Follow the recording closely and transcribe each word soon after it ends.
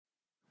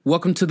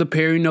Welcome to the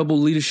Perry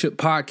Noble Leadership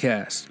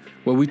Podcast,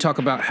 where we talk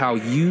about how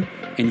you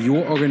and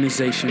your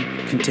organization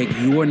can take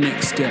your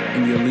next step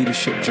in your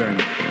leadership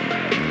journey.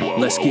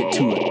 Let's get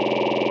to it.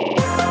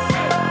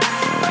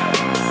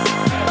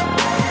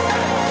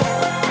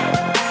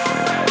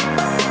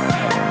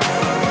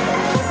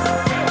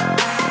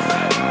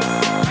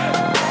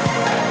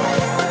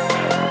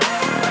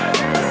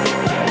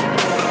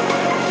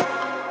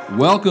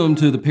 Welcome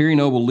to the Perry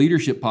Noble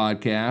Leadership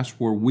Podcast,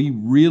 where we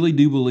really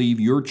do believe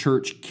your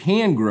church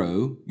can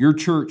grow, your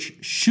church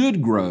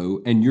should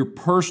grow, and your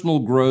personal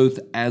growth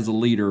as a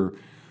leader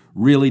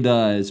really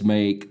does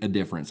make a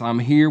difference. I'm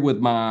here with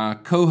my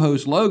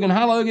co-host, Logan.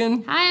 Hi,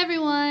 Logan. Hi,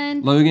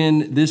 everyone.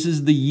 Logan, this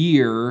is the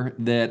year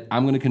that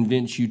I'm going to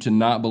convince you to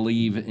not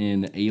believe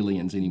in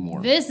aliens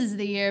anymore. This is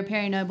the year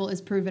Perry Noble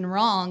is proven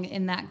wrong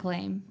in that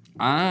claim.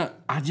 I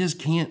just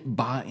can't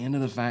buy into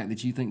the fact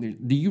that you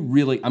think do you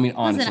really,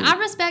 honestly. Listen, I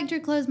respect your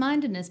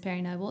closed-mindedness,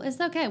 Perry Noble. It's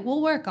okay.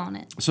 We'll work on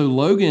it. So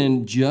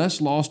Logan just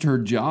lost her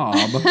job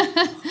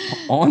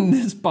on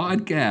this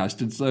podcast,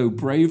 and so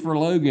pray for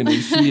Logan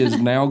as she is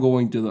now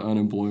going to the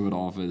unemployment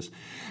office.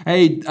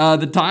 Hey,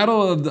 the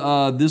title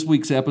of this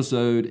week's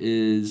episode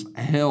is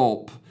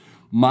Help.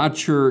 My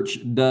church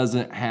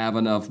doesn't have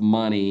enough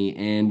money,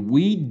 and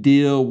we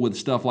deal with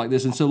stuff like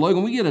this. And so,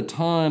 Logan, we get a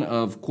ton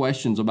of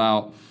questions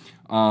about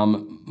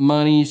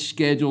money,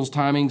 schedules,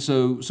 timing.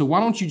 So why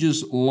don't you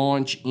just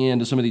launch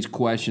into some of these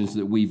questions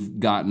that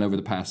we've gotten over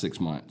the past 6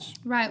 months?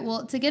 Right.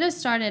 Well, to get us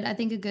started, I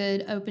think a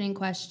good opening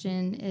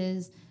question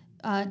is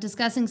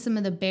discussing some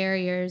of the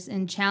barriers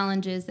and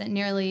challenges that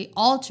nearly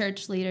all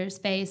church leaders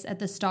face at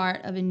the start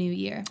of a new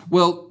year.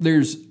 Well,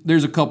 there's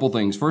a couple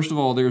things. First of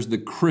all, there's the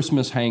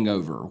Christmas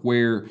hangover,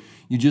 where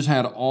you just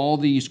had all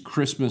these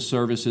Christmas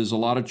services. A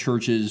lot of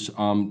churches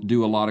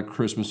do a lot of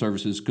Christmas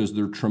services because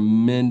they're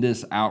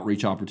tremendous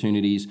outreach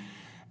opportunities.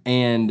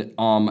 And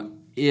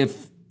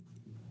if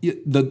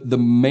the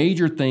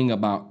major thing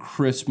about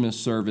Christmas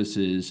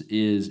services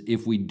is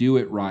if we do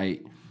it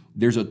right,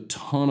 there's a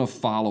ton of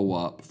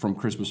follow-up from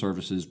Christmas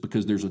services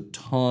because there's a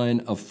ton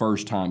of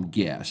first-time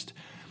guests.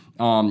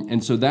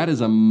 And so that is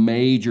a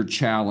major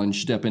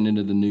challenge stepping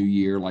into the new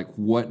year. Like,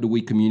 what do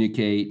we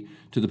communicate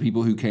to the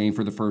people who came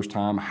for the first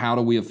time? How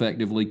do we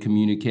effectively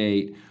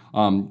communicate?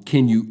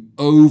 Can you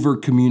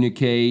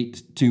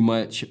over-communicate too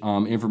much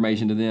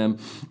information to them?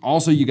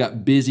 Also, you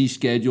got busy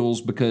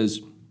schedules because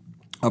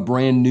a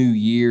brand new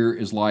year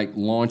is like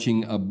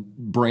launching a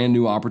brand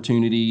new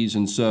opportunities.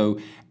 And so,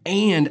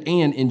 and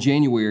in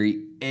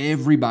January,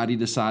 everybody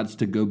decides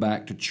to go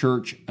back to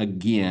church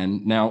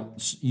again. Now,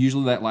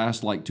 usually that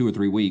lasts like 2 or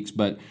 3 weeks,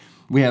 but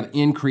we have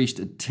increased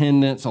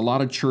attendance. A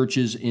lot of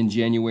churches in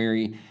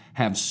January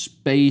have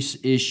space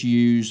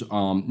issues.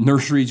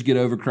 Nurseries get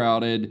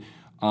overcrowded.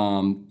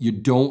 You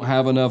don't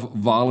have enough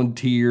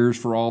volunteers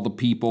for all the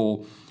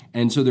people.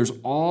 And so there's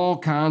all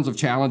kinds of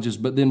challenges.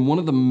 But then one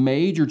of the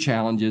major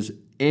challenges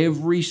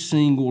every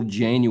single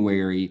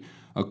January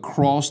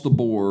across the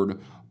board,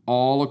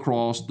 all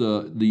across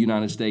the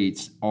United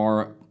States,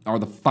 are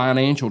the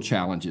financial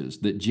challenges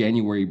that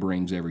January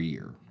brings every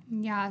year.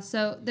 Yeah,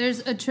 so there's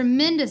a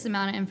tremendous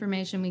amount of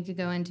information we could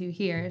go into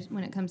here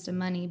when it comes to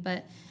money,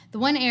 but the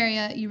one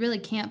area you really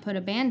can't put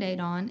a Band-Aid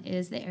on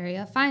is the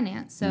area of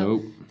finance.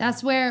 So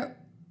That's where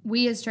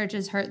we as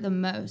churches hurt the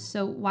most.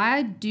 So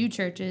why do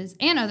churches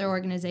and other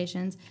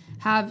organizations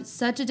have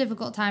such a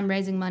difficult time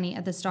raising money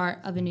at the start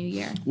of a new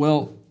year?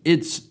 Well,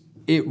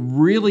 it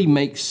really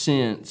makes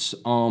sense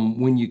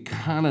when you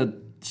kind of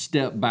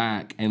step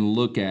back and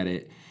look at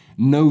it.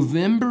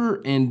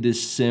 November and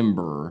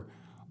December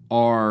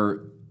are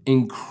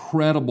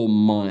incredible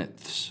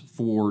months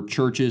for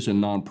churches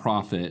and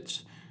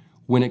nonprofits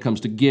when it comes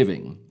to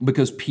giving,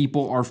 because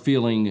people are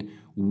feeling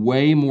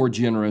way more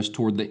generous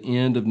toward the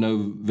end of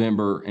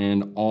November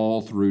and all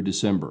through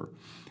December.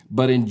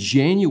 But in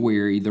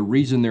January, the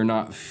reason they're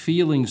not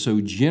feeling so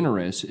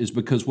generous is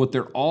because what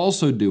they're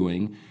also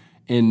doing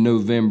in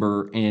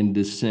November and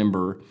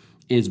December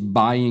is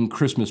buying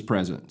Christmas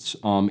presents,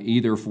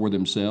 either for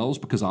themselves,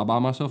 because I buy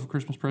myself a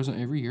Christmas present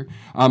every year.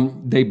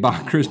 They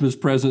buy Christmas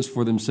presents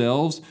for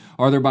themselves,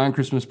 or they're buying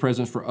Christmas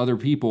presents for other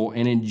people.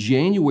 And in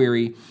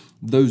January,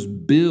 those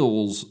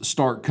bills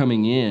start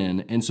coming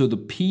in. And so the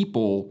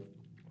people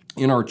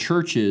in our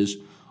churches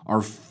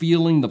are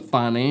feeling the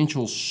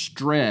financial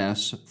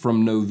stress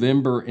from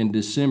November and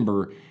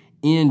December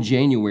in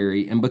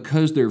January. And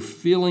because they're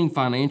feeling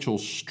financial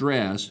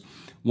stress,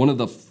 one of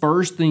the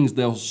first things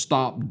they'll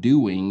stop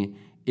doing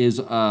is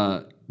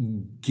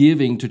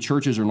giving to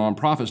churches or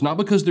nonprofits, not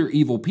because they're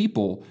evil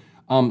people.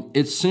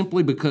 It's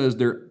simply because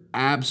they're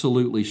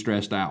absolutely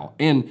stressed out.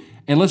 And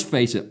let's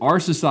face it, our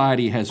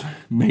society has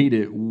made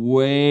it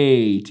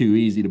way too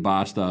easy to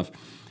buy stuff,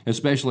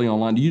 especially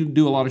online. Do you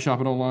do a lot of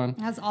shopping online?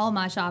 That's all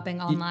my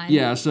shopping online.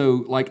 Yeah,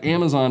 so like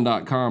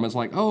Amazon.com, it's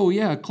like, oh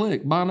yeah,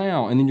 click, buy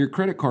now. And then your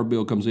credit card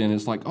bill comes in.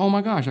 It's like, oh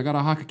my gosh, I got to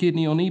hock a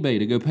kidney on eBay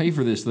to go pay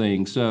for this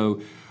thing.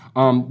 So,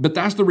 but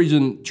that's the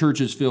reason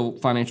churches feel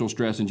financial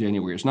stress in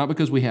January. It's not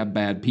because we have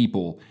bad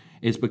people.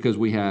 It's because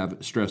we have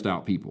stressed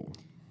out people.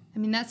 I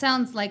mean, that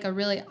sounds like a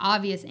really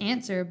obvious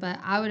answer, but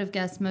I would have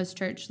guessed most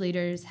church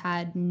leaders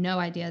had no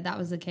idea that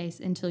was the case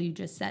until you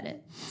just said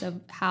it.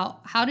 So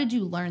how did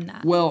you learn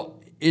that?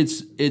 Well,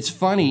 it's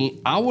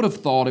funny. I would have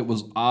thought it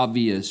was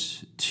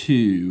obvious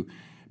too,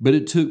 but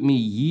it took me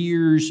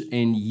years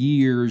and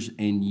years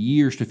and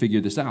years to figure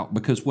this out,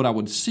 because what I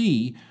would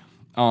see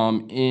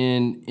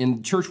in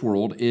the church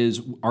world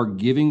is our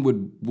giving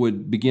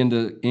would begin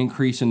to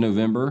increase in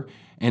November.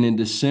 And in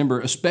December,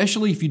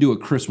 especially if you do a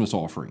Christmas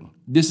offering,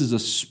 this is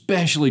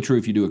especially true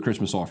if you do a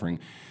Christmas offering,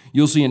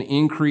 you'll see an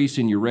increase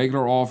in your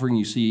regular offering.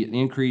 You see an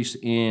increase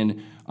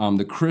in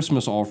the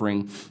Christmas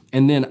offering.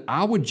 And then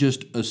I would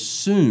just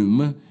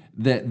assume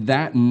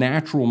that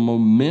natural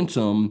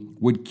momentum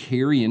would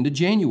carry into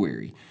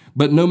January.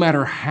 But no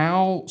matter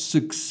how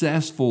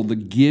successful the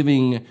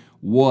giving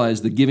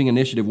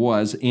initiative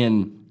was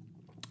in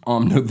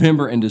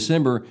November and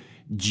December,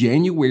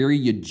 January,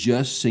 you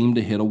just seem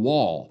to hit a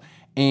wall.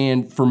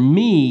 And for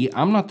me,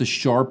 I'm not the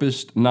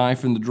sharpest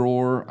knife in the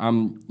drawer.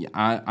 I'm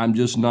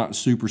just not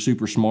super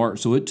smart.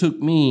 So it took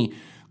me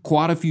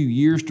quite a few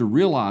years to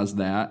realize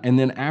that. And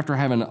then after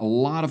having a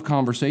lot of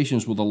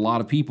conversations with a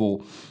lot of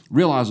people,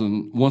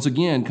 realizing, once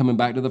again, coming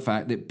back to the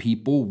fact that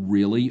people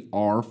really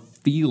are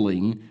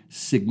feeling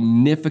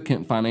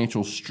significant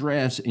financial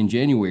stress in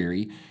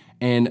January.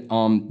 And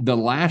the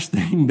last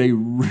thing they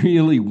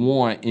really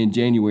want in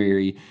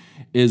January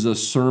is a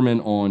sermon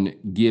on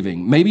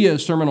giving. Maybe a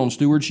sermon on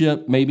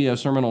stewardship, maybe a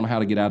sermon on how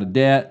to get out of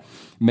debt,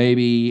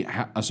 maybe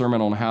a sermon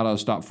on how to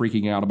stop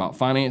freaking out about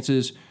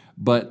finances.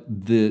 But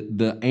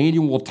the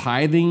annual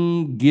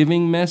tithing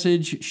giving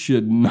message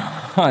should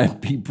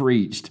not be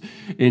preached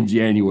in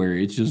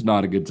January. It's just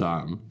not a good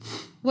time.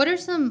 What are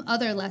some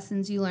other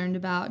lessons you learned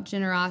about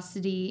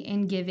generosity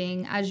and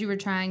giving as you were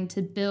trying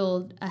to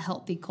build a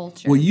healthy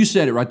culture? Well, you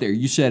said it right there.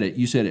 You said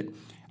it.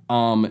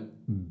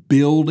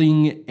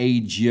 Building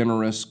a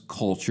generous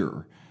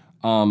culture.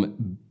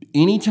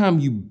 Anytime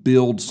you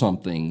build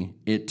something,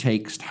 it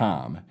takes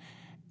time.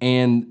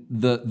 And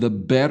the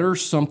better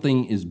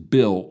something is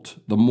built,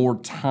 the more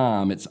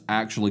time it's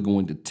actually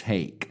going to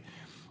take.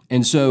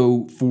 And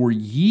so for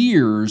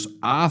years,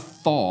 I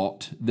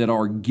thought that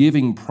our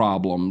giving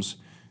problems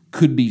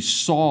could be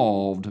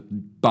solved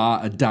by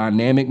a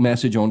dynamic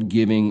message on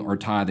giving or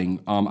tithing.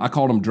 I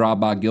called them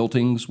drive-by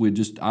guiltings.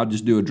 I'll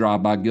just do a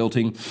drive-by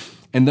guilting.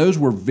 And those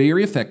were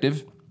very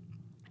effective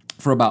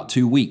for about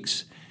 2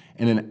 weeks.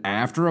 And then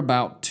after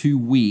about 2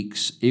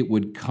 weeks, it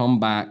would come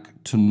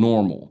back to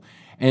normal.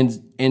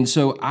 And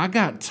so I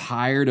got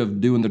tired of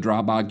doing the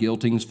drive-by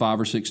guiltings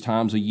 5 or 6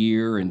 times a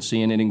year and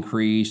seeing it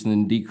increase and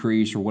then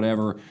decrease or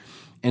whatever.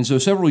 And so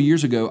several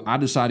years ago, I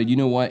decided, you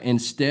know what,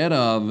 instead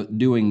of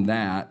doing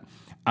that,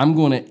 I'm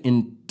going to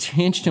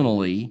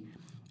intentionally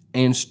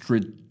and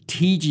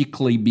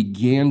strategically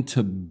begin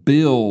to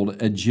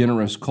build a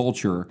generous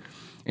culture.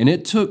 And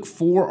it took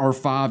 4 or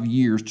 5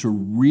 years to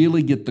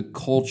really get the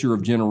culture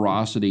of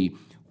generosity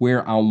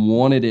where I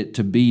wanted it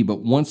to be. But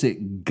once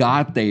it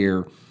got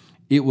there,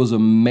 it was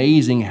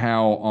amazing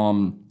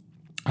how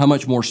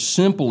much more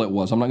simple it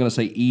was. I'm not going to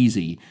say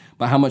easy,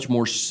 but how much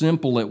more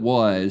simple it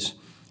was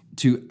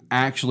to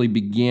actually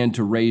begin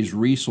to raise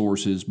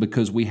resources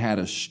because we had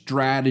a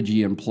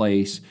strategy in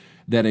place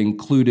that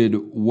included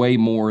way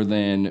more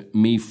than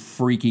me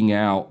freaking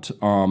out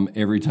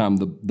every time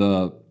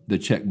the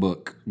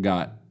checkbook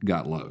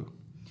got low.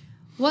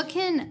 What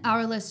can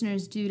our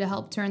listeners do to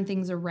help turn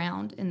things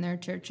around in their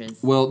churches?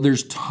 Well,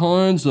 there's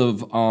tons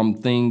of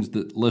things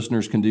that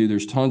listeners can do.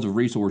 There's tons of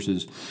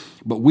resources,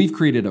 but we've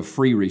created a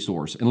free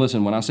resource. And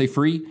listen, when I say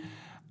free,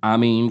 I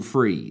mean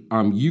free.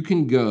 You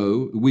can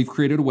go, we've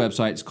created a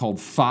website. It's called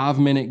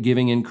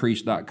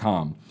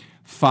 5minutegyvingincrease.com.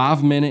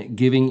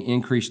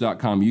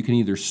 5minutegyvingincrease.com. You can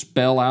either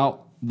spell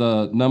out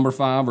the number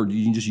 5 or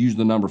you can just use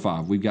the number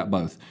 5. We've got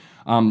both.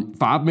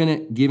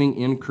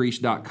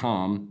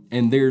 5minutegyvingincrease.com.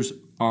 And there's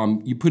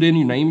you put in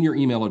your name and your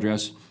email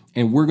address,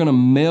 and we're going to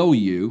mail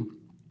you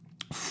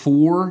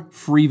 4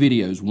 free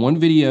videos, 1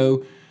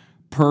 video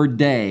per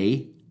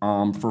day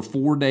for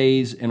 4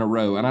 days in a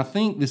row. And I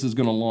think this is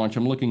going to launch.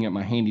 I'm looking at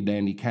my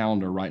handy-dandy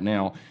calendar right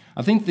now.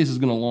 I think this is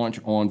going to launch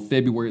on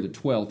February the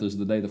 12th is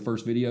the day the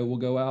first video will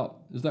go out.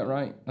 Is that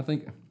right? I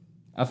think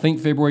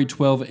February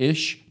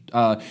 12-ish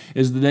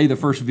is the day the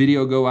first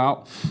video go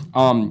out.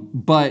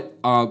 But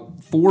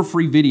 4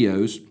 free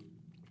videos.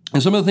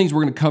 And some of the things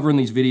we're going to cover in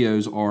these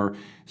videos are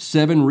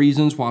 7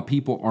 reasons why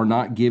people are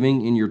not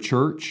giving in your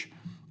church,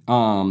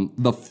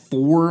 the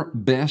 4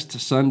 best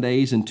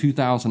Sundays in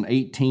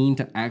 2018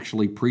 to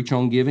actually preach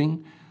on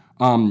giving,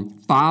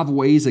 5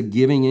 ways a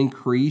giving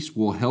increase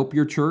will help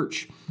your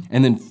church,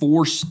 and then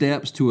 4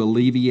 steps to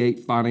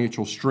alleviate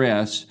financial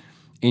stress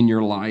in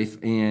your life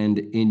and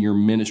in your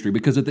ministry.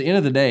 Because at the end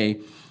of the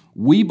day,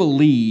 we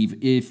believe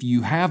if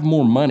you have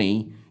more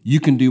money, you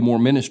can do more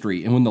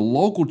ministry. And when the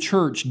local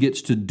church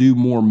gets to do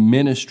more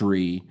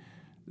ministry,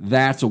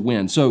 that's a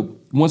win. So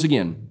once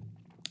again,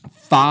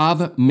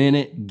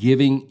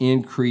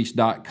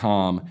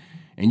 5minutegyvingincrease.com,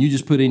 and you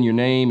just put in your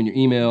name and your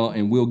email,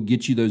 and we'll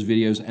get you those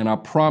videos. And I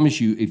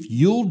promise you, if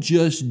you'll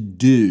just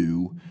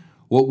do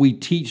what we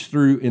teach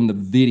through in the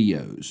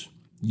videos,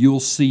 you'll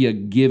see a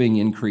giving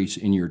increase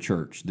in your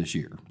church this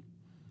year.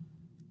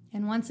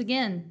 And once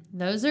again,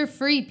 those are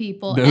free,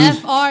 people.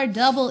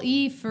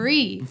 FREE,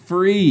 free.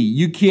 Free.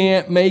 You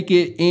can't make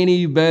it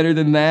any better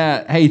than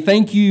that. Hey,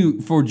 thank you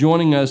for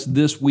joining us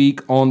this week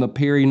on the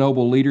Perry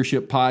Noble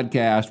Leadership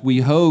Podcast.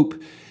 We hope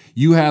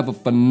you have a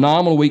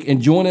phenomenal week,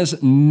 and join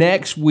us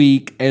next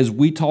week as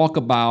we talk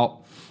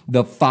about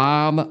the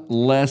 5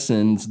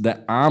 lessons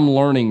that I'm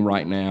learning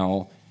right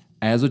now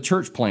as a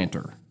church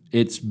planter.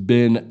 It's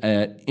been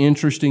an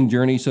interesting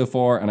journey so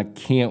far, and I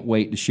can't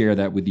wait to share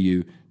that with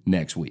you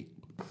next week.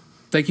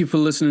 Thank you for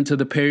listening to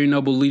the Perry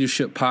Noble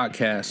Leadership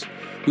Podcast.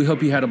 We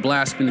hope you had a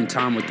blast spending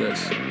time with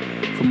us.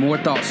 For more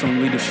thoughts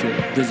on leadership,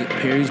 visit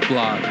Perry's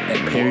blog at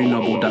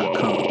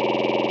perrynoble.com.